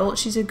non-committal,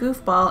 she's a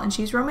goofball, and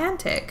she's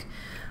romantic.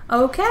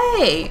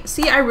 Okay,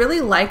 see, I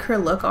really like her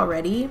look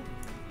already.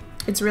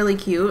 It's really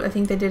cute. I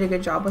think they did a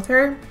good job with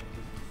her.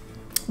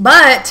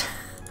 But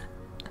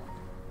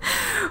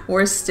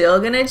we're still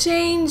gonna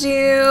change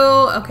you.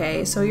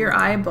 Okay, so your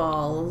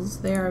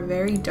eyeballs, they are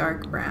very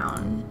dark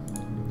brown.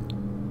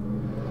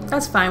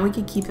 That's fine, we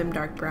could keep them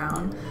dark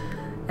brown.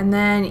 And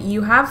then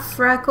you have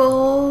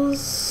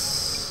freckles.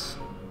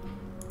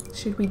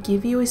 Should we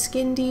give you a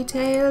skin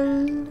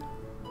detail?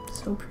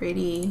 So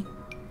pretty.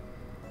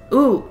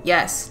 Ooh,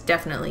 yes,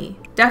 definitely.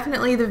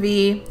 Definitely the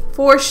V,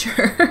 for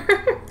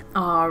sure.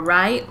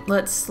 Alright,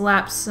 let's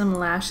slap some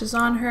lashes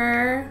on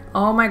her.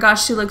 Oh my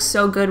gosh, she looks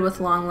so good with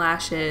long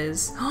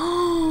lashes.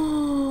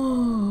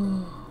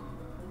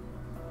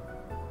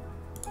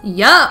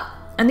 Yup!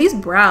 And these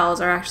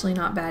brows are actually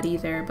not bad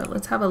either, but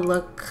let's have a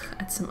look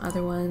at some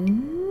other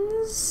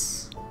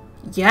ones.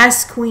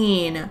 Yes,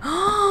 queen!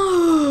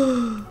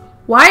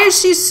 Why is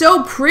she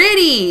so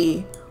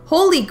pretty?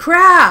 Holy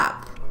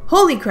crap!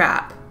 Holy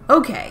crap.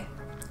 Okay.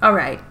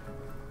 Alright.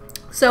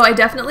 So I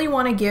definitely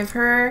want to give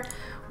her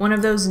one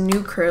of those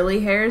new curly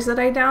hairs that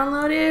I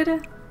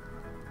downloaded.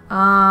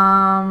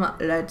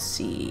 Let's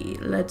see.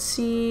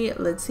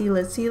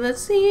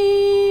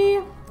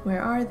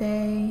 Where are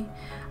they?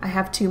 I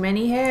have too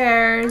many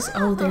hairs.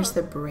 Oh, there's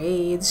the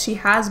braids. She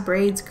has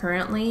braids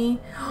currently.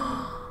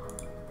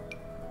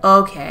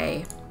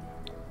 Okay.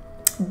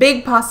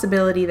 Big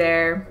possibility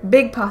there.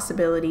 Big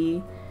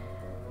possibility.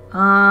 But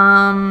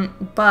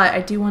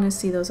I do want to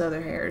see those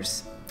other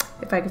hairs.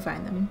 If I can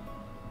find them.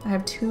 I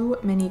have too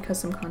many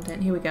custom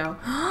content. Here we go.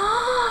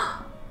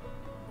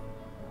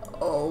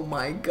 Oh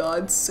my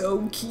god,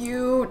 so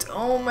cute.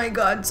 Oh my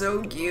god,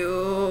 so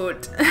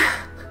cute.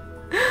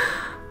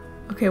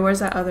 Okay, where's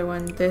that other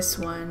one? This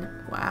one.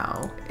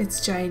 Wow. It's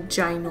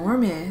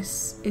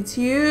ginormous. It's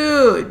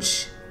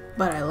huge.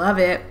 But I love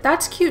it.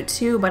 That's cute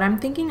too, but I'm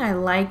thinking I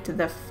liked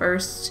the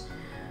first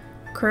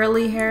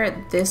curly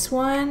hair. This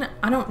one,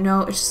 I don't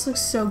know. It just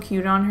looks so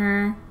cute on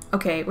her.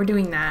 Okay, we're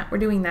doing that. We're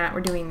doing that.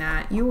 We're doing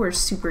that. You were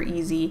super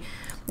easy.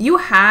 You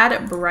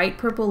had bright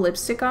purple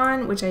lipstick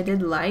on, which I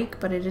did like,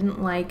 but I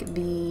didn't like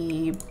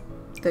the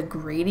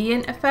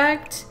gradient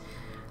effect.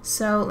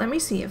 So let me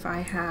see if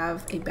I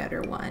have a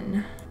better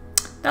one.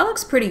 That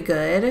looks pretty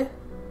good.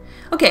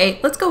 Okay,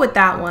 let's go with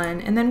that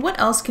one. And then what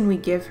else can we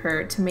give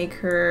her to make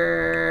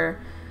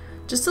her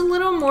just a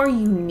little more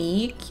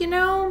unique, you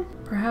know?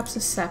 Perhaps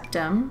a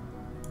septum.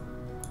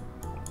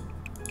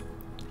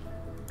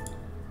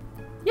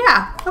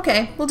 Yeah,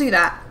 okay, we'll do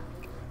that.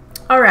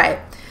 All right,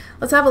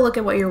 let's have a look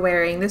at what you're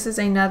wearing. This is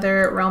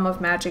another Realm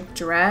of Magic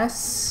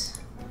dress.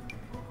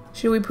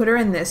 Should we put her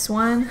in this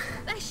one?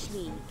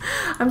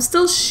 I'm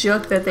still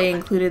shook that they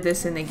included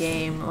this in the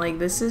game. Like,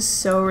 this is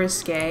so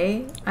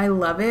risque. I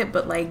love it,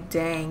 but like,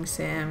 dang,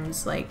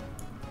 Sims. Like,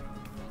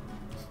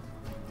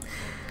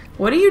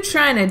 what are you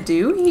trying to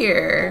do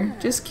here?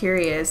 Just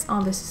curious.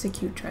 Oh, this is a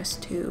cute dress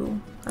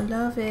too. I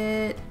love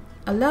it.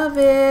 I love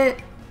it.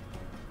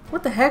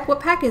 What the heck?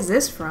 What pack is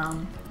this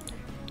from?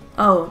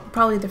 Oh,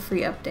 probably the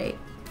free update.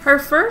 Her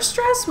first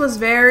dress was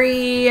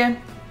very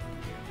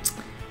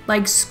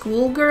like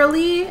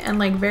schoolgirly and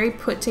like very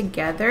put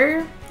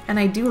together. And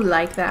I do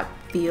like that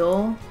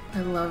feel. I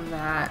love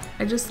that.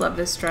 I just love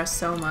this dress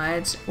so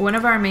much. One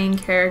of our main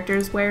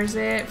characters wears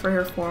it for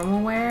her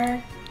formal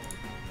wear.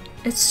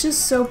 It's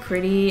just so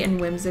pretty and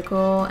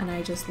whimsical, and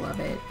I just love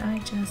it. I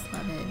just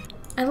love it.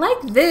 I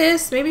like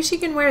this. Maybe she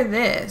can wear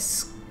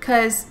this,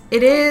 because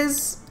it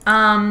is,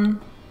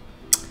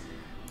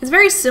 it's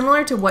very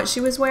similar to what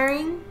she was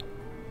wearing.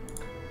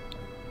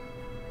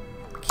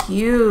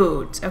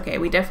 Cute. Okay,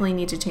 we definitely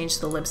need to change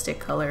the lipstick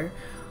color.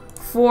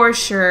 For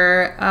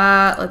sure.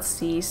 Let's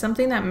see.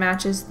 Something that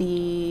matches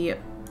the...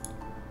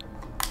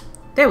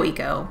 There we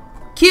go.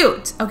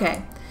 Cute!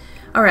 Okay.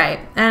 Alright.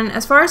 And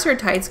as far as her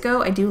tights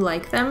go, I do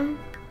like them.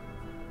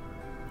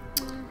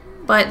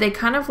 But they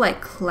kind of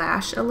like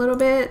clash a little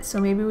bit. So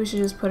maybe we should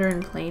just put her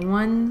in plain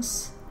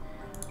ones.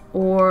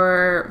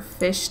 Or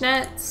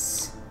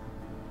fishnets.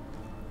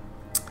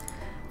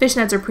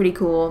 Fishnets are pretty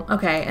cool.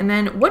 Okay. And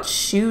then what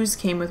shoes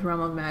came with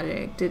Realm of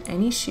Magic? Did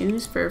any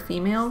shoes for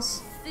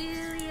females?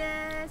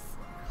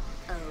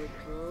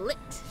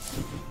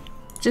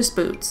 Just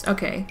boots.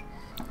 Okay.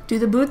 Do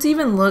the boots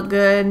even look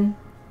good?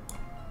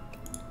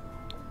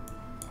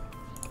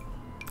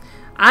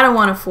 I don't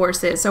want to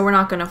force it, so we're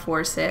not going to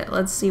force it.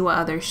 Let's see what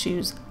other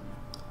shoes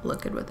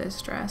look good with this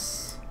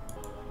dress.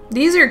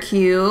 These are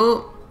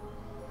cute.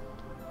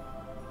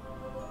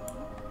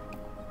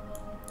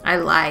 I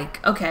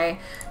like. Okay.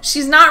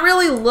 She's not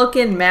really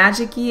looking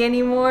magic-y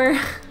anymore.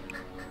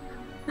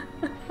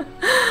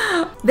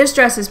 This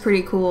dress is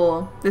pretty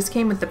cool. This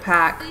came with the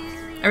pack.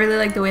 I really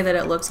like the way that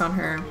it looks on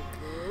her.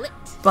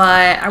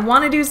 But I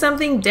want to do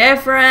something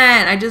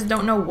different. I just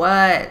don't know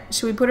what.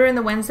 Should we put her in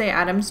the Wednesday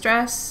Addams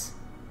dress?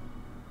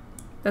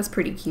 That's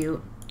pretty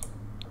cute.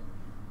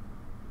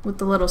 With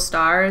the little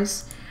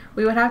stars.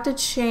 We would have to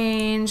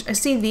change. I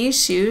see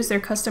these shoes. They're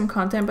custom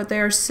content, but they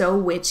are so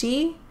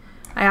witchy.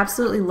 I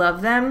absolutely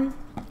love them.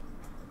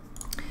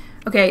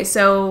 Okay,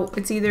 so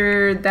it's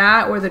either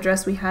that or the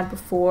dress we had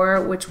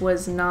before, which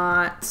was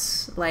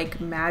not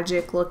like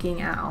magic looking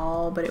at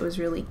all, but it was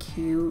really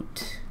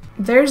cute.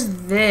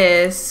 There's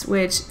this,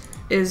 which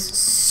is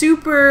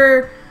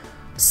super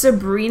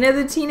Sabrina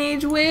the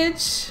Teenage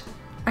Witch.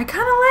 I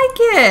kind of like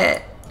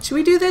it. Should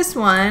we do this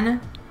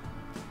one?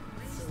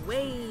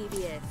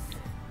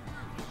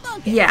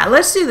 Yeah,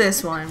 let's do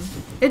this one.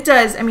 It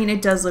does, I mean,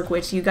 it does look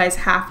witchy. You guys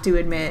have to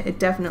admit, it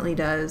definitely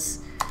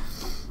does.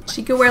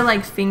 She could wear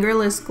like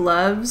fingerless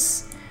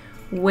gloves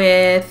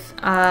with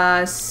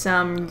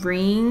some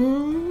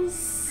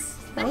rings.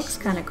 That looks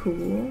kind of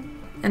cool.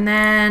 And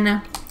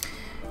then...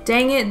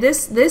 Dang it,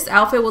 this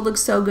outfit would look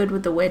so good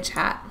with the witch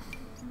hat.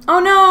 Oh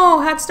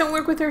no, hats don't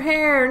work with her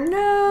hair.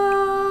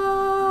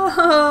 No.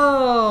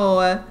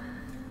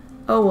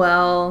 Oh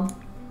well.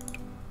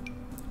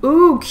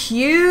 Ooh,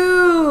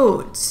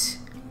 cute.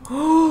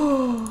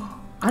 Oh,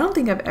 I don't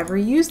think I've ever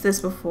used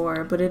this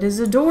before, but it is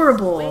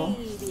adorable.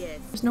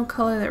 There's no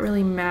color that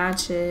really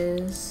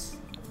matches.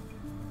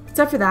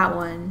 Except for that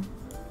one.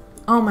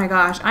 Oh my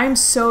gosh, I'm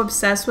so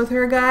obsessed with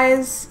her,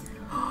 guys.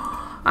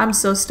 I'm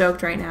so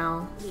stoked right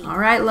now. All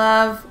right,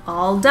 love,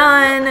 all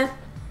done.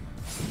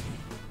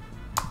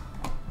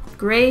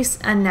 Grace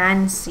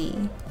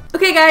Anansi.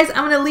 Okay, guys,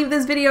 I'm gonna leave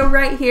this video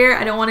right here.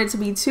 I don't want it to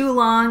be too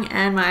long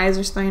and my eyes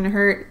are starting to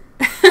hurt.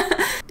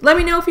 Let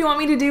me know if you want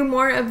me to do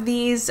more of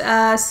these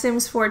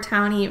Sims 4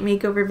 Townie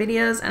makeover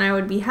videos, and I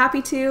would be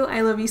happy to.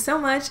 I love you so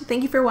much.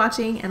 Thank you for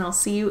watching, and I'll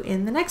see you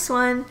in the next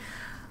one.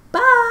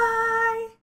 Bye!